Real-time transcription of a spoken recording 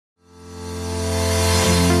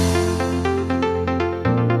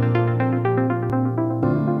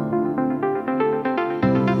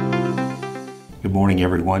morning,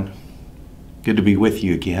 everyone. Good to be with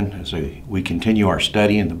you again as we continue our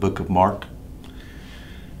study in the book of Mark.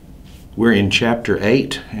 We're in chapter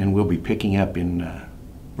 8, and we'll be picking up in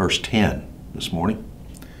verse 10 this morning.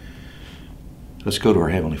 Let's go to our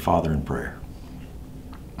Heavenly Father in prayer.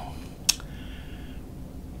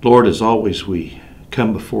 Lord, as always, we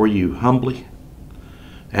come before you humbly,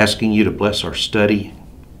 asking you to bless our study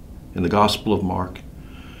in the Gospel of Mark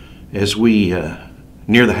as we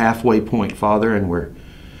near the halfway point, Father, and we're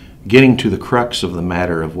getting to the crux of the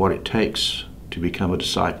matter of what it takes to become a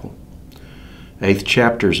disciple. 8th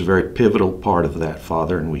chapter is a very pivotal part of that,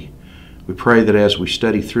 Father, and we pray that as we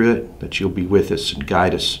study through it, that you'll be with us and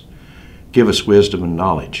guide us, give us wisdom and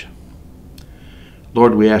knowledge.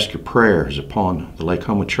 Lord, we ask your prayers upon the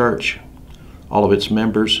Lakehoma Church, all of its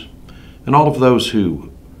members, and all of those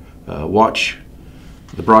who watch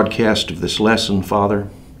the broadcast of this lesson, Father.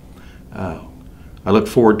 I look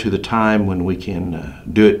forward to the time when we can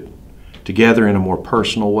do it together in a more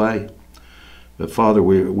personal way. But Father,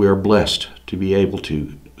 we are blessed to be able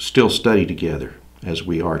to still study together as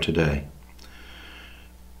we are today.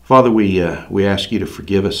 Father, we ask you to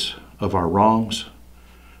forgive us of our wrongs.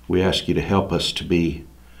 We ask you to help us to be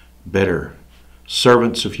better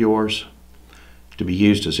servants of yours, to be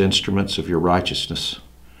used as instruments of your righteousness.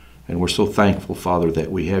 And we're so thankful, Father,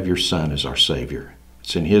 that we have your Son as our Savior.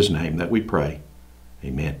 It's in his name that we pray.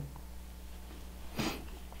 Amen.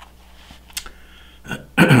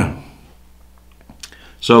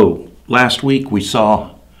 So last week we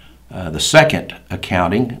saw the second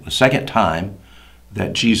time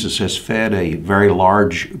that Jesus has fed a very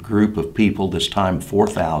large group of people, this time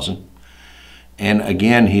 4,000. And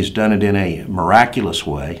again, he's done it in a miraculous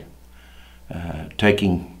way,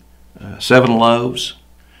 taking 7 loaves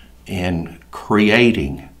and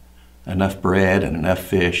creating enough bread and enough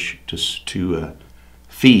fish to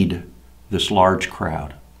feed this large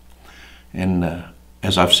crowd. And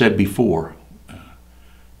as I've said before,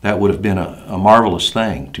 that would have been a marvelous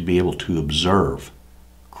thing to be able to observe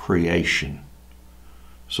creation.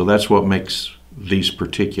 So that's what makes these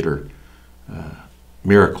particular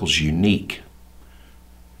miracles unique.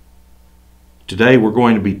 Today we're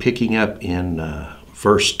going to be picking up in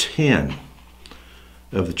verse 10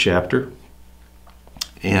 of the chapter.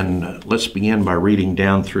 And let's begin by reading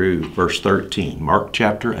down through verse 13. Mark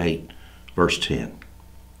chapter 8, verse 10.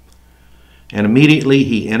 And immediately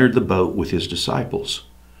he entered the boat with his disciples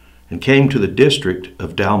and came to the district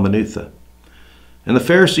of Dalmanutha. And the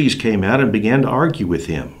Pharisees came out and began to argue with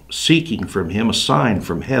him, seeking from him a sign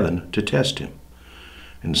from heaven to test him.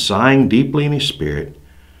 And sighing deeply in his spirit,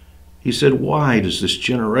 he said, "Why does this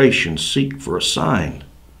generation seek for a sign?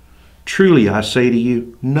 Truly I say to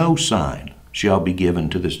you, no sign shall be given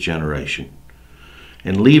to this generation."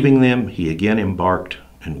 And leaving them, he again embarked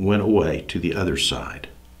and went away to the other side.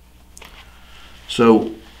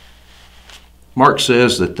 So Mark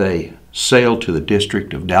says that they sailed to the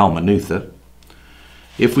district of Dalmanutha.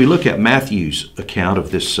 If we look at Matthew's account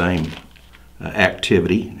of this same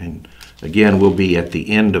activity, and again we'll be at the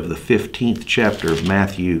end of the 15th chapter of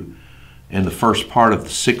Matthew and the first part of the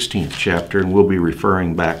 16th chapter, and we'll be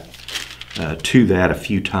referring back to that a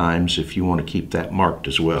few times if you want to keep that marked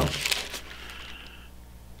as well.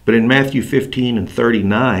 But in Matthew 15 and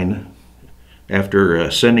 39, after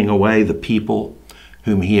sending away the people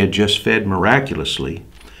whom he had just fed miraculously,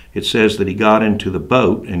 it says that he got into the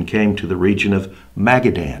boat and came to the region of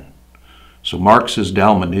Magadan. So Mark says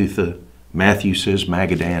Dalmanutha, Matthew says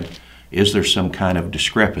Magadan. Is there some kind of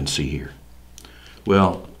discrepancy here?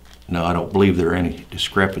 Well, no, I don't believe there are any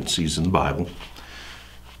discrepancies in the Bible.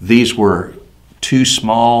 These were 2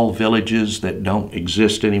 small villages that don't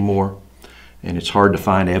exist anymore, and it's hard to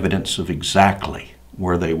find evidence of exactly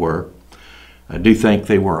where they were. I do think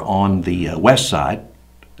they were on the west side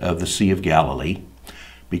of the Sea of Galilee,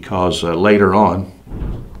 because later on,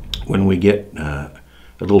 when we get a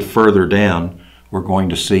little further down, we're going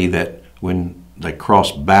to see that when they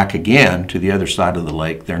cross back again to the other side of the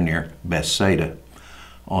lake, they're near Bethsaida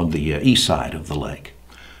on the east side of the lake.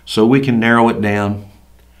 So we can narrow it down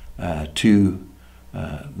to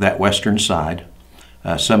that western side.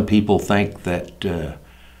 Some people think that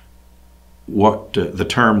the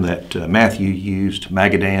term that Matthew used,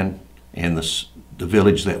 Magadan, and the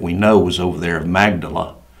village that we know was over there of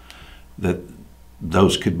Magdala, that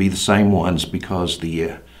those could be the same ones, because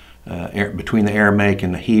the between the Aramaic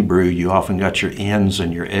and the Hebrew, you often got your N's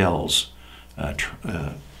and your L's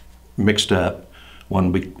mixed up.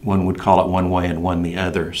 One would call it one way and one the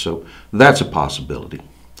other. So that's a possibility.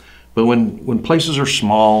 But when places are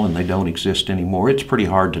small and they don't exist anymore, it's pretty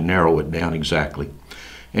hard to narrow it down exactly.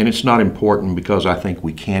 And it's not important, because I think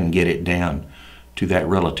we can get it down to that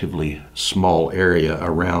relatively small area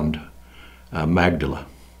around Magdala.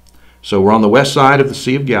 So we're on the west side of the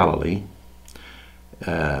Sea of Galilee,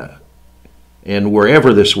 and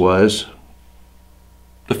wherever this was,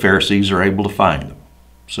 the Pharisees are able to find them.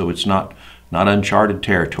 So it's not uncharted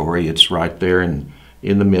territory. It's right there in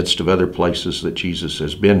the midst of other places that Jesus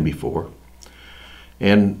has been before.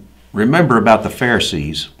 And remember about the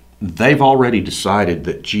Pharisees, they've already decided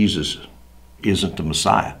that Jesus isn't the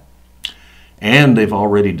Messiah. And they've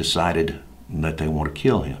already decided that they want to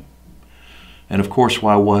kill him. And of course,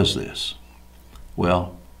 why was this?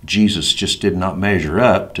 Well, Jesus just did not measure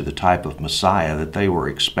up to the type of Messiah that they were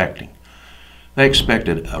expecting. They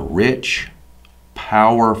expected a rich,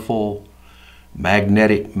 powerful,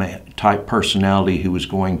 magnetic type personality who was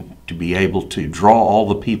going to be able to draw all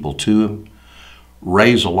the people to him,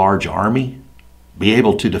 raise a large army, be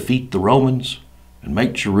able to defeat the Romans, and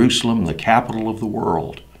make Jerusalem the capital of the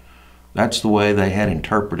world. That's the way they had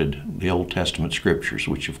interpreted the Old Testament scriptures,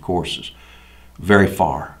 which of course is very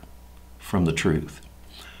far from the truth.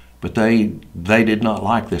 But they did not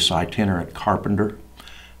like this itinerant carpenter.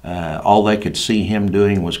 All they could see him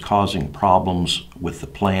doing was causing problems with the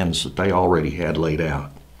plans that they already had laid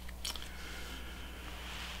out.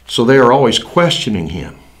 So they are always questioning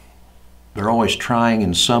him. They're always trying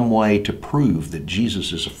in some way to prove that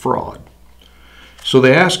Jesus is a fraud. So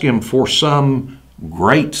they ask him for some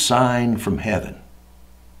great sign from heaven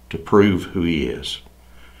to prove who he is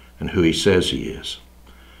and who he says he is.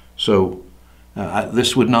 So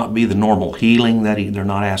this would not be the normal healing. They're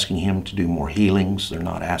not asking him to do more healings. They're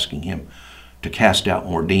not asking him to cast out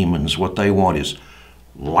more demons. What they want is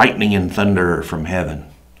lightning and thunder from heaven.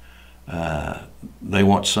 They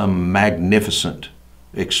want some magnificent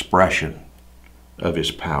expression of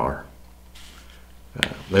his power.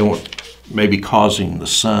 They want maybe causing the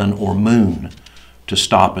sun or moon to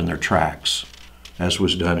stop in their tracks, as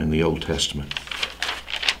was done in the Old Testament.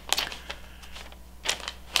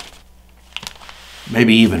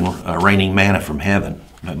 Maybe even raining manna from heaven.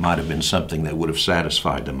 That might have been something that would have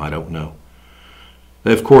satisfied them. I don't know.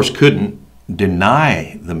 They, of course, couldn't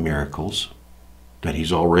deny the miracles that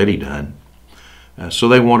he's already done. So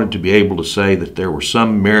they wanted to be able to say that there were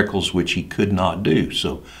some miracles which he could not do.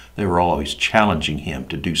 So they were always challenging him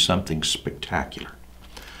to do something spectacular.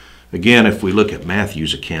 Again, if we look at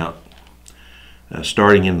Matthew's account,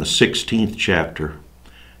 starting in the 16th chapter,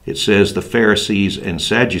 it says, "The Pharisees and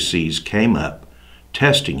Sadducees came up,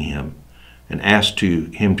 testing him, and asked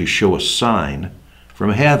him to show a sign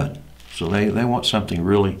from heaven." So they want something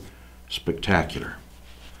really spectacular.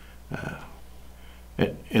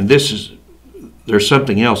 And there's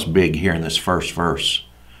something else big here in this first verse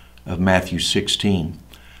of Matthew 16,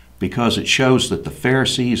 because it shows that the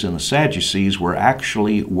Pharisees and the Sadducees were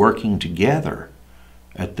actually working together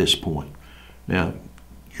at this point. Now,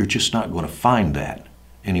 you're just not going to find that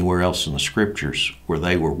anywhere else in the scriptures where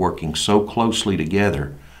they were working so closely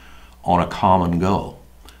together on a common goal.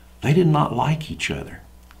 They did not like each other.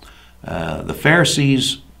 The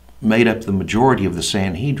Pharisees made up the majority of the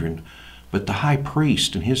Sanhedrin, but the high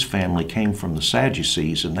priest and his family came from the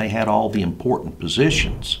Sadducees, and they had all the important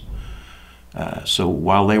positions. So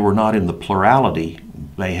while they were not in the plurality,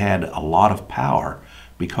 they had a lot of power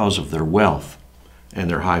because of their wealth and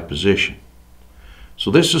their high position.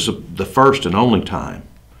 So this is the first and only time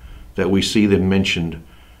that we see them mentioned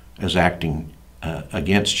as acting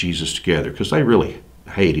against Jesus together, because they really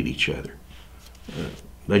hated each other.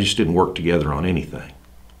 They just didn't work together on anything.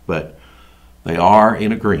 But they are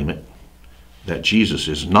in agreement that Jesus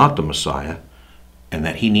is not the Messiah and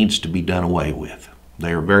that he needs to be done away with.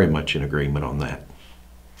 They are very much in agreement on that.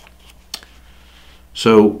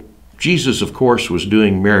 So Jesus, of course, was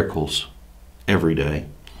doing miracles every day,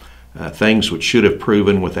 things which should have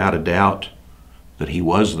proven without a doubt that he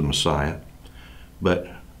was the Messiah, but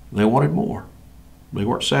they wanted more. They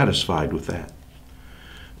weren't satisfied with that.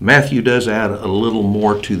 Matthew does add a little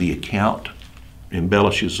more to the account,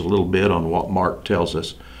 embellishes a little bit on what Mark tells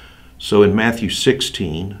us. So in Matthew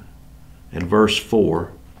 16 and verse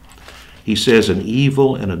 4, he says, "An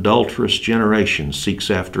evil and adulterous generation seeks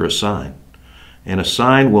after a sign, and a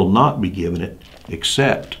sign will not be given it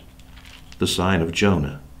except the sign of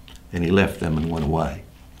Jonah." And he left them and went away.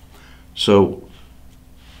 So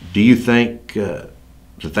do you think that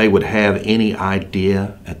they would have any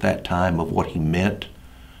idea at that time of what he meant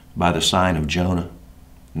by the sign of Jonah?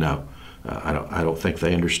 No, I don't think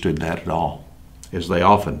they understood that at all, as they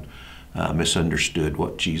often misunderstood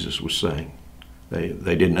what Jesus was saying.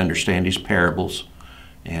 They didn't understand his parables,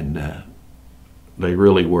 and they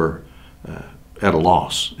really were at a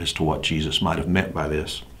loss as to what Jesus might have meant by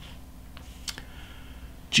this.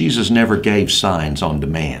 Jesus never gave signs on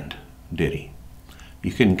demand, did he?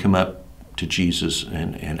 You couldn't come up to Jesus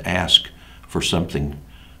and ask for something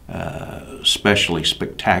especially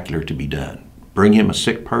spectacular to be done. Bring him a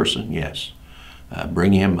sick person? Yes.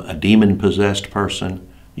 Bring him a demon-possessed person?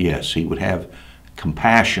 Yes. He would have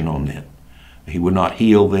compassion on them. He would not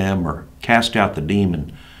heal them or cast out the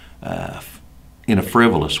demon in a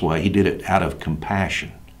frivolous way. He did it out of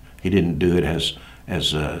compassion. He didn't do it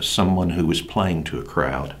as someone who was playing to a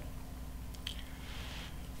crowd.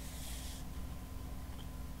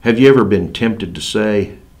 Have you ever been tempted to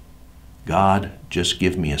say, God, just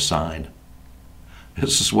give me a sign?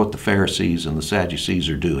 This is what the Pharisees and the Sadducees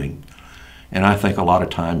are doing. And I think a lot of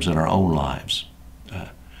times in our own lives,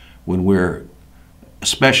 when we're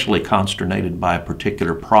especially consternated by a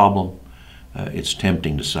particular problem, it's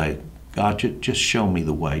tempting to say, God, just show me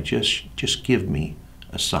the way. Just give me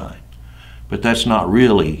a sign. But that's not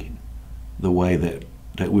really the way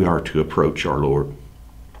that we are to approach our Lord.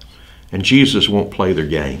 And Jesus won't play their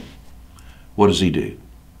game. What does he do?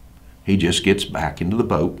 He just gets back into the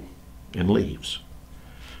boat and leaves.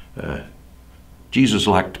 Jesus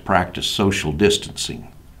liked to practice social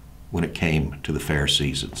distancing when it came to the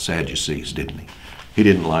Pharisees and the Sadducees, didn't he? He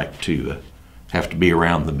didn't like to have to be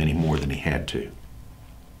around them any more than he had to.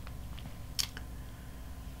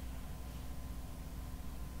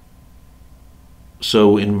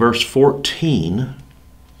 So in verse 14,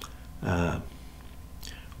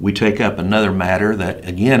 we take up another matter that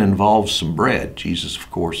again involves some bread. Jesus, of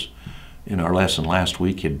course, in our lesson last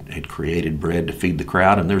week had created bread to feed the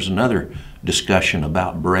crowd, and there's another discussion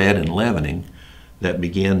about bread and leavening that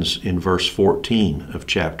begins in verse 14 of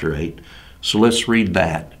chapter 8. So let's read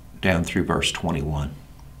that down through verse 21.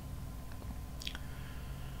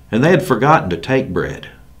 And they had forgotten to take bread,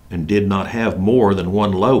 and did not have more than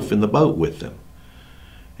one loaf in the boat with them.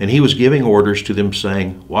 And he was giving orders to them,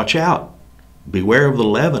 saying, Watch out, beware of the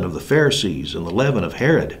leaven of the Pharisees and the leaven of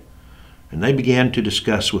Herod. And they began to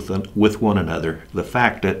discuss with one another the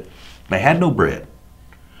fact that they had no bread.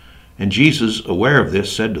 And Jesus, aware of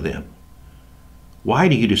this, said to them, Why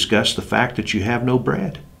do you discuss the fact that you have no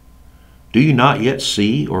bread? Do you not yet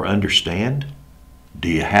see or understand? Do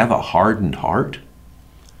you have a hardened heart?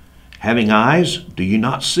 Having eyes, do you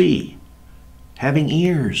not see? Having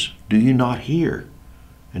ears, do you not hear?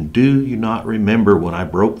 And do you not remember when I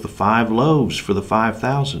broke the 5 loaves for the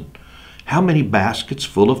 5,000? How many baskets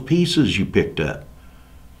full of pieces you picked up?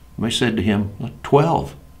 And they said to him,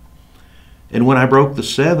 12. And when I broke the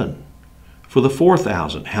 7 for the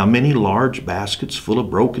 4,000, how many large baskets full of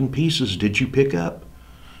broken pieces did you pick up?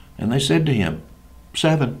 And they said to him,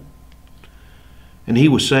 7. And he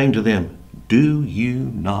was saying to them, Do you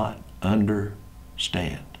not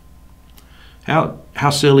understand? How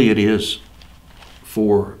silly it is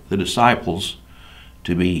for the disciples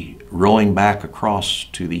to be rowing back across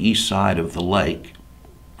to the east side of the lake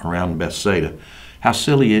around Bethsaida. How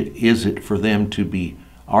silly is it for them to be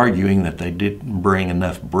arguing that they didn't bring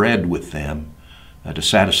enough bread with them to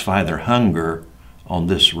satisfy their hunger on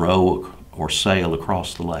this row or sail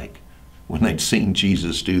across the lake, when they'd seen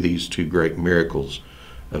Jesus do these 2 great miracles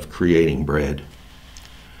of creating bread.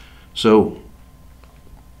 So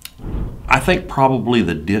I think probably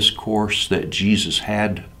the discourse that Jesus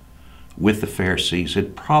had with the Pharisees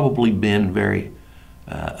had probably been very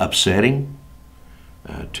upsetting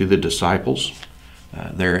to the disciples.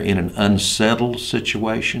 They're in an unsettled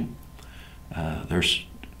situation.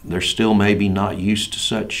 They're still maybe not used to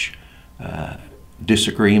such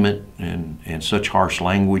disagreement and such harsh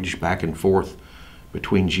language back and forth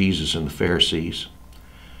between Jesus and the Pharisees.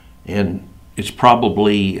 And it's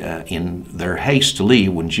probably in their haste to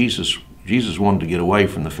leave when Jesus wanted to get away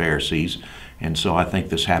from the Pharisees. And so I think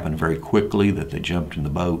this happened very quickly, that they jumped in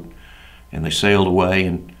the boat and they sailed away.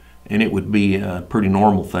 And it would be a pretty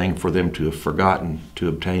normal thing for them to have forgotten to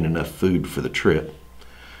obtain enough food for the trip.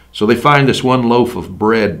 So they find this 1 loaf of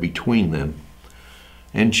bread between them.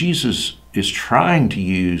 And Jesus is trying to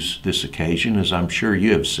use this occasion, as I'm sure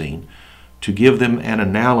you have seen, to give them an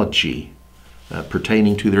analogy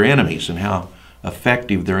pertaining to their enemies and how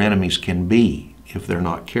effective their enemies can be if they're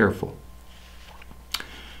not careful.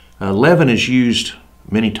 Leaven is used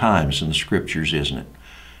many times in the Scriptures, isn't it?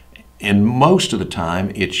 And most of the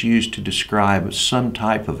time it's used to describe some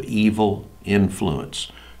type of evil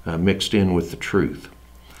influence mixed in with the truth.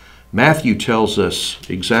 Matthew tells us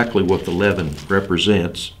exactly what the leaven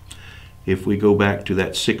represents. If we go back to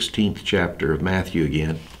that 16th chapter of Matthew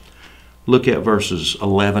again, look at verses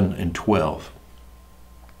 11 and 12.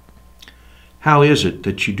 How is it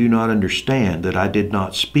that you do not understand that I did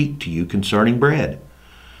not speak to you concerning bread?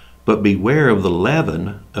 but beware of the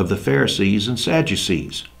leaven of the Pharisees and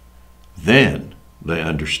Sadducees. Then they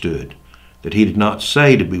understood that he did not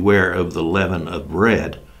say to beware of the leaven of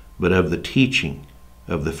bread, but of the teaching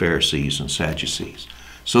of the Pharisees and Sadducees.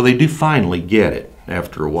 So they do finally get it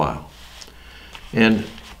after a while. And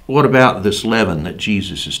what about this leaven that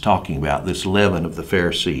Jesus is talking about, this leaven of the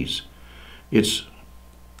Pharisees? It's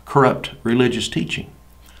corrupt religious teaching.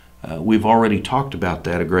 We've already talked about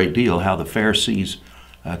that a great deal, how the Pharisees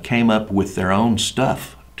came up with their own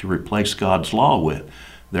stuff to replace God's law with,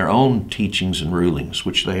 their own teachings and rulings,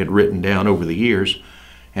 which they had written down over the years,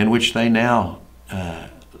 and which they now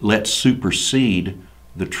let supersede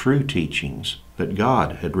the true teachings that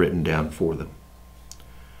God had written down for them.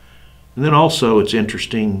 And then also it's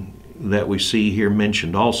interesting that we see here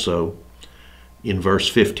mentioned also in verse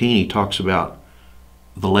 15, he talks about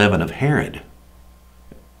the leaven of Herod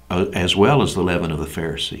as well as the leaven of the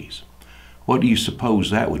Pharisees. What do you suppose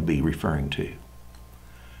that would be referring to?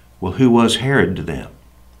 Well, who was Herod to them?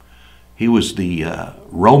 He was the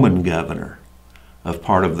Roman governor of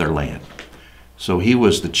part of their land. So he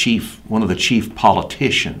was one of the chief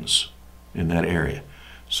politicians in that area.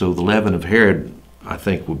 So the leaven of Herod, I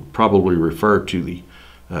think, would probably refer to the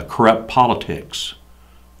corrupt politics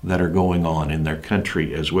that are going on in their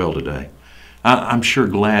country as well today. I'm sure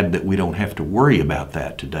glad that we don't have to worry about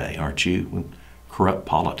that today, aren't you? Corrupt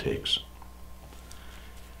politics.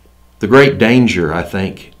 The great danger, I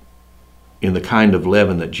think, in the kind of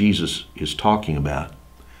leaven that Jesus is talking about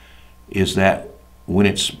is that when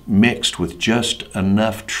it's mixed with just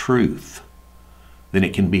enough truth, then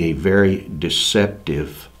it can be a very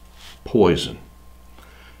deceptive poison.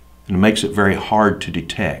 And it makes it very hard to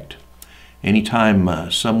detect.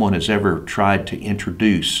 Anytime someone has ever tried to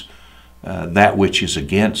introduce that which is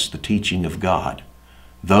against the teaching of God,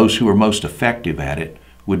 those who are most effective at it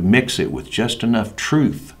would mix it with just enough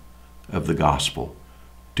truth of the gospel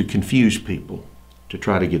to confuse people, to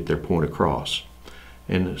try to get their point across.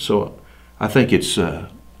 And so I think it's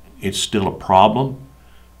still a problem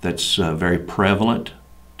that's very prevalent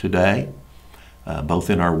today, both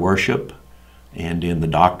in our worship and in the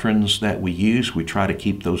doctrines that we use. We try to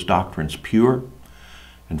keep those doctrines pure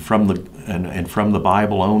and from the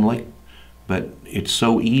Bible only. But it's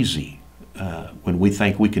so easy when we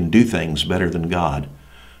think we can do things better than God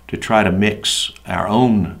to try to mix our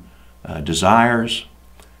own desires,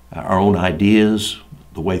 our own ideas,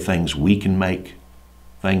 the way we can make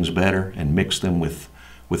things better, and mix them with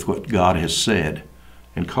what God has said,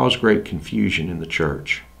 and cause great confusion in the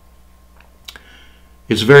church.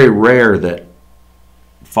 It's very rare that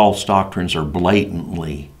false doctrines are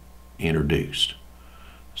blatantly introduced.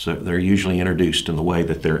 So they're usually introduced in the way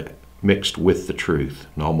that they're mixed with the truth.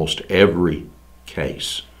 In almost every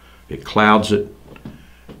case, it clouds it,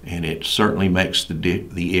 and it certainly makes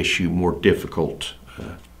the issue more difficult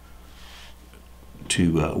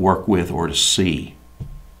to work with or to see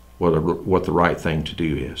what the right thing to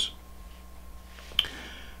do is.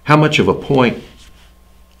 How much of a point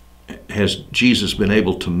has Jesus been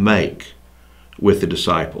able to make with the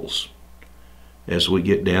disciples as we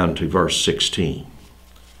get down to verse 16?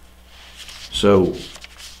 So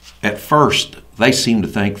at first, they seem to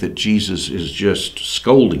think that Jesus is just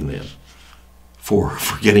scolding them for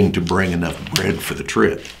forgetting to bring enough bread for the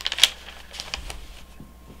trip.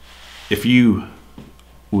 If you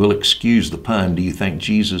will excuse the pun, do you think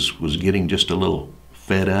Jesus was getting just a little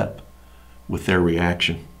fed up with their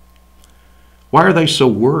reaction? Why are they so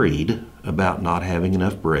worried about not having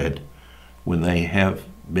enough bread when they have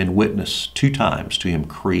been witness 2 times to him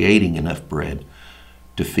creating enough bread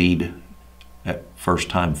to feed at first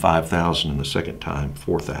time 5,000 and the second time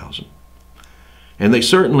 4,000? And they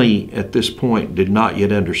certainly at this point did not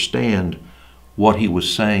yet understand what he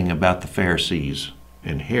was saying about the Pharisees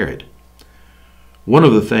and Herod. One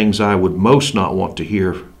of the things I would most not want to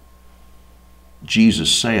hear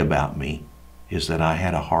Jesus say about me is that I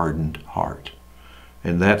had a hardened heart.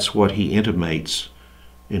 And that's what he intimates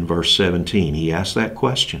in verse 17. He asks that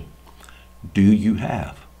question, do you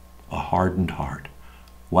have a hardened heart?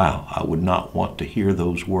 Wow, I would not want to hear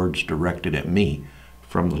those words directed at me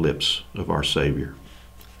from the lips of our Savior.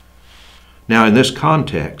 Now, in this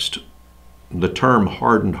context, the term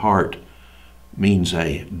hardened heart means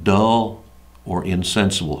a dull or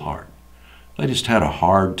insensible heart. They just had a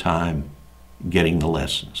hard time getting the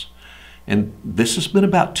lessons. And this has been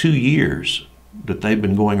about 2 years that they've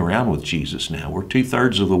been going around with Jesus now. We're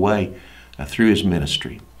 2/3 of the way through his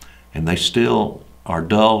ministry, and they still are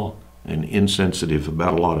dull and insensitive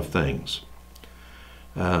about a lot of things.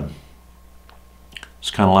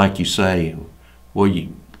 It's kind of like you say, well,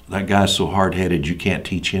 that guy's so hard-headed you can't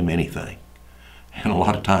teach him anything. And a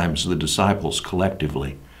lot of times the disciples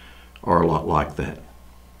collectively are a lot like that.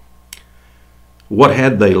 What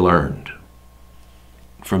had they learned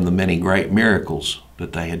from the many great miracles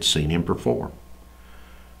that they had seen him perform?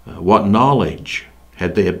 What knowledge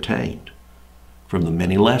had they obtained from the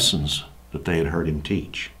many lessons that they had heard him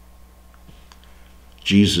teach?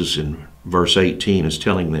 Jesus in verse 18 is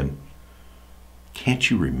telling them, can't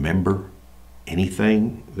you remember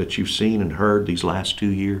anything that you've seen and heard these last 2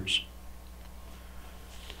 years?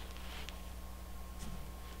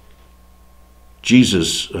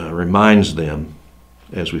 Jesus reminds them,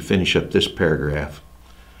 as we finish up this paragraph,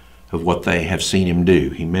 of what they have seen him do.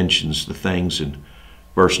 He mentions the things in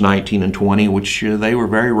verse 19 and 20, which they were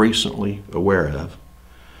very recently aware of.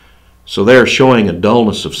 So they're showing a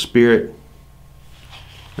dullness of spirit.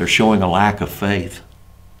 They're showing a lack of faith.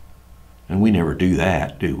 And we never do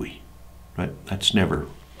that, do we? Right? That's never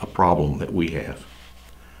a problem that we have.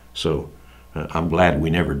 So I'm glad we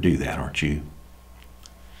never do that, aren't you?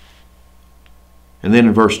 And then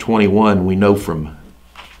in verse 21, we know from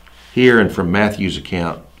here and from Matthew's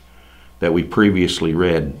account that we previously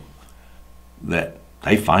read that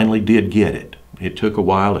they finally did get it. It took a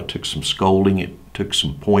while. It took some scolding. It took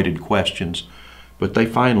some pointed questions. But they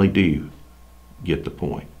finally do get the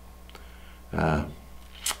point.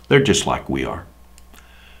 They're just like we are.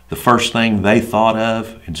 The first thing they thought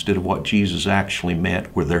of, instead of what Jesus actually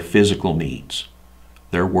meant, were their physical needs,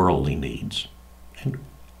 their worldly needs.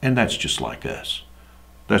 And that's just like us.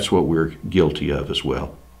 That's what we're guilty of as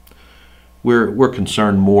well. We're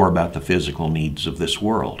concerned more about the physical needs of this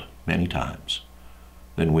world many times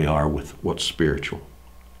than we are with what's spiritual.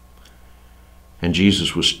 And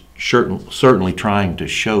Jesus was certainly trying to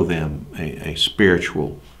show them a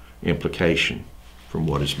spiritual implication from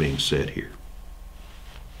what is being said here.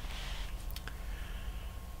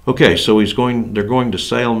 Okay, so they're going to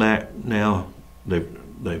sail now.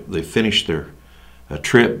 They've finished their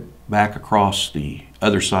trip back across the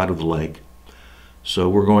other side of the lake. So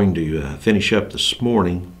we're going to finish up this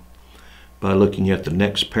morning by looking at the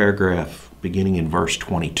next paragraph beginning in verse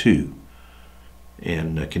 22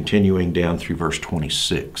 and continuing down through verse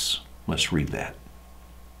 26. Let's read that.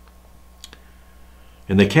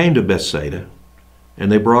 And they came to Bethsaida,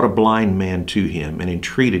 and they brought a blind man to him and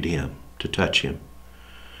entreated him to touch him.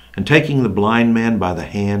 And taking the blind man by the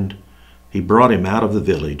hand, he brought him out of the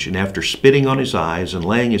village, and after spitting on his eyes and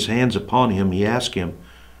laying his hands upon him, he asked him,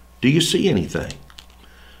 "Do you see anything?"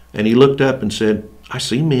 And he looked up and said, "I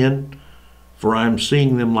see men, for I am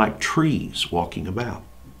seeing them like trees walking about."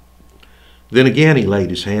 Then again he laid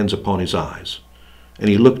his hands upon his eyes, and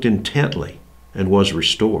he looked intently and was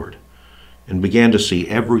restored, and began to see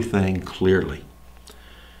everything clearly.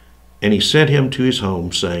 And he sent him to his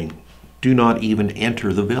home, saying, "Do not even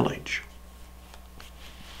enter the village."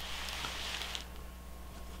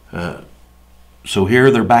 So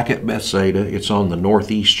here they're back at Bethsaida. It's on the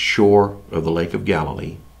northeast shore of the Lake of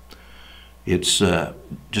Galilee. It's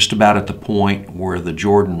just about at the point where the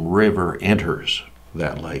Jordan River enters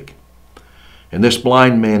that lake. And this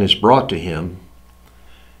blind man is brought to him,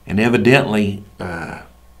 and evidently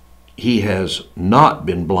he has not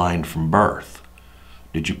been blind from birth.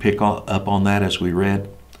 Did you pick up on that as we read?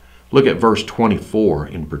 Look at verse 24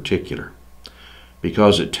 in particular,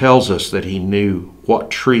 because it tells us that he knew what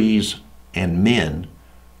trees and men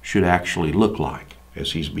should actually look like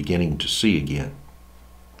as he's beginning to see again.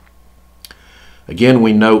 Again,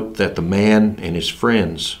 we note that the man and his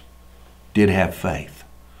friends did have faith,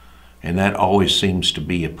 and that always seems to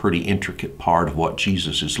be a pretty intricate part of what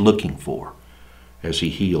Jesus is looking for as he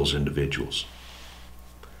heals individuals.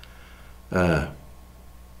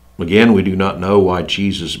 Again, we do not know why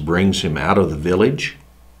Jesus brings him out of the village.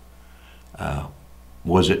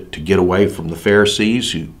 Was it to get away from the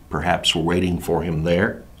Pharisees who perhaps were waiting for him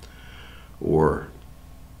there? Or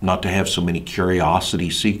not to have so many curiosity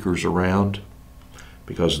seekers around?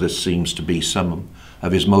 Because this seems to be some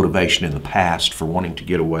of his motivation in the past for wanting to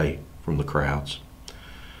get away from the crowds.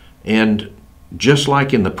 And just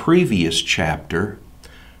like in the previous chapter,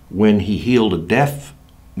 when he healed a deaf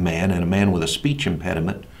man and a man with a speech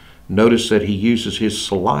impediment, notice that he uses his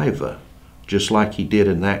saliva, just like he did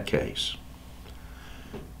in that case.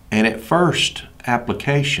 And at first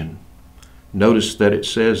application, notice that it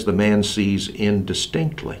says the man sees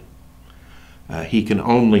indistinctly. He can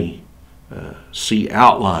only see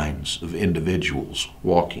outlines of individuals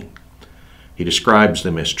walking. He describes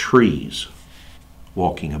them as trees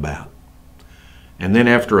walking about. And then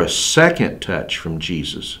after a second touch from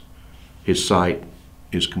Jesus, his sight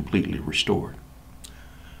is completely restored.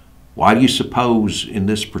 Why do you suppose in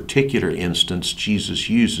this particular instance Jesus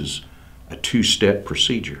uses a two-step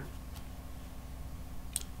procedure?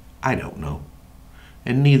 I don't know.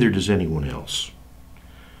 And neither does anyone else.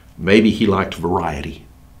 Maybe he liked variety,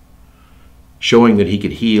 showing that he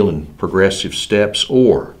could heal in progressive steps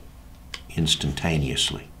or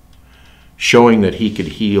instantaneously, showing that he could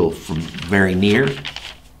heal from very near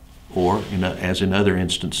or, as in other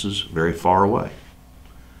instances, very far away,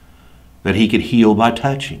 that he could heal by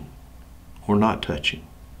touching or not touching.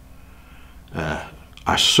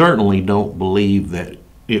 I certainly don't believe that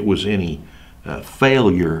it was any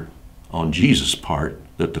failure on Jesus' part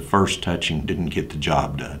that the first touching didn't get the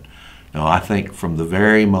job done. No, I think from the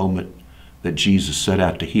very moment that Jesus set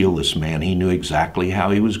out to heal this man, he knew exactly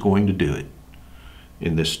how he was going to do it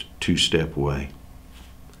in this two-step way.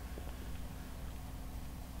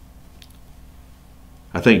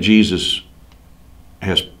 I think Jesus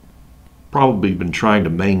has probably been trying to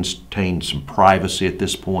maintain some privacy at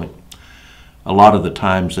this point. A lot of the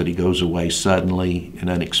times that he goes away suddenly and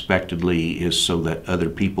unexpectedly is so that other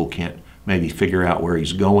people can't maybe figure out where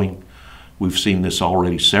he's going. We've seen this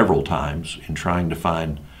already several times in trying to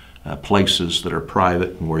find places that are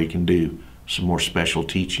private and where he can do some more special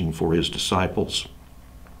teaching for his disciples.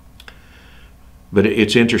 But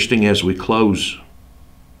it's interesting as we close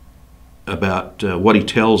about what he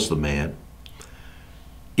tells the man.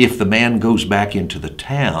 If the man goes back into the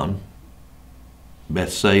town,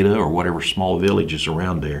 Bethsaida or whatever small village is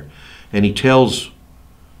around there, and he tells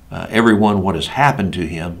everyone what has happened to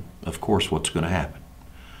him, of course what's going to happen?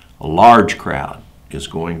 A large crowd is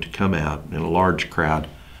going to come out, and a large crowd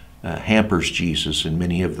hampers Jesus in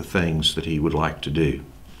many of the things that he would like to do.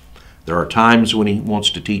 There are times when he wants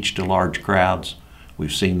to teach to large crowds.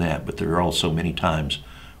 We've seen that, but there are also many times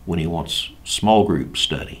when he wants small group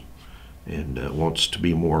study and wants to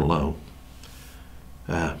be more alone.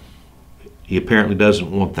 He apparently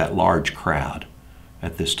doesn't want that large crowd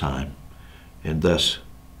at this time, and thus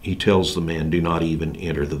he tells the man, do not even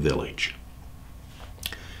enter the village.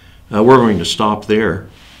 We're going to stop there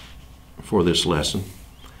for this lesson,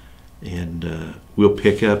 and we'll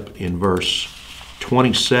pick up in verse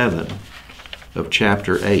 27 of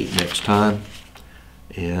chapter 8 next time,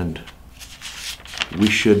 and we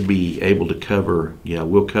should be able to cover,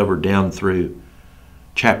 we'll cover down through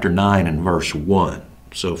chapter 9 and verse 1.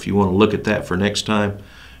 So if you want to look at that for next time,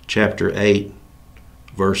 chapter 8,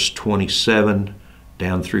 verse 27,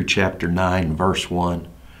 down through chapter 9, verse 1.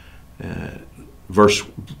 Verse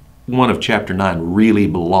 1 of chapter 9 really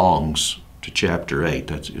belongs to chapter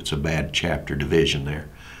 8. It's a bad chapter division there.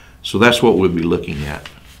 So that's what we'll be looking at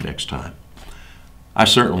next time. I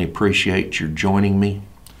certainly appreciate your joining me.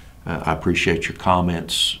 I appreciate your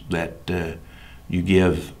comments that you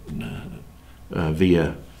give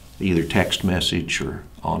via either text message or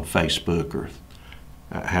on Facebook or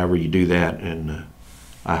however you do that. And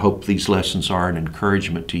I hope these lessons are an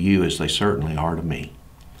encouragement to you, as they certainly are to me.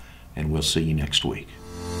 And we'll see you next week.